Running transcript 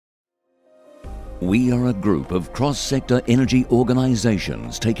We are a group of cross-sector energy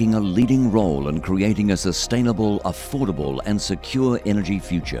organisations taking a leading role in creating a sustainable, affordable and secure energy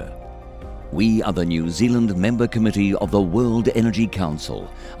future. We are the New Zealand Member Committee of the World Energy Council,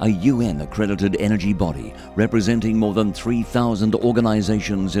 a UN-accredited energy body representing more than 3,000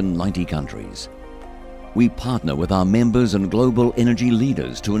 organisations in 90 countries. We partner with our members and global energy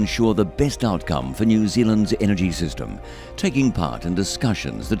leaders to ensure the best outcome for New Zealand's energy system, taking part in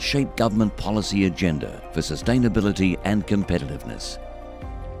discussions that shape government policy agenda for sustainability and competitiveness.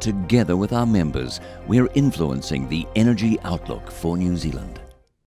 Together with our members, we are influencing the energy outlook for New Zealand.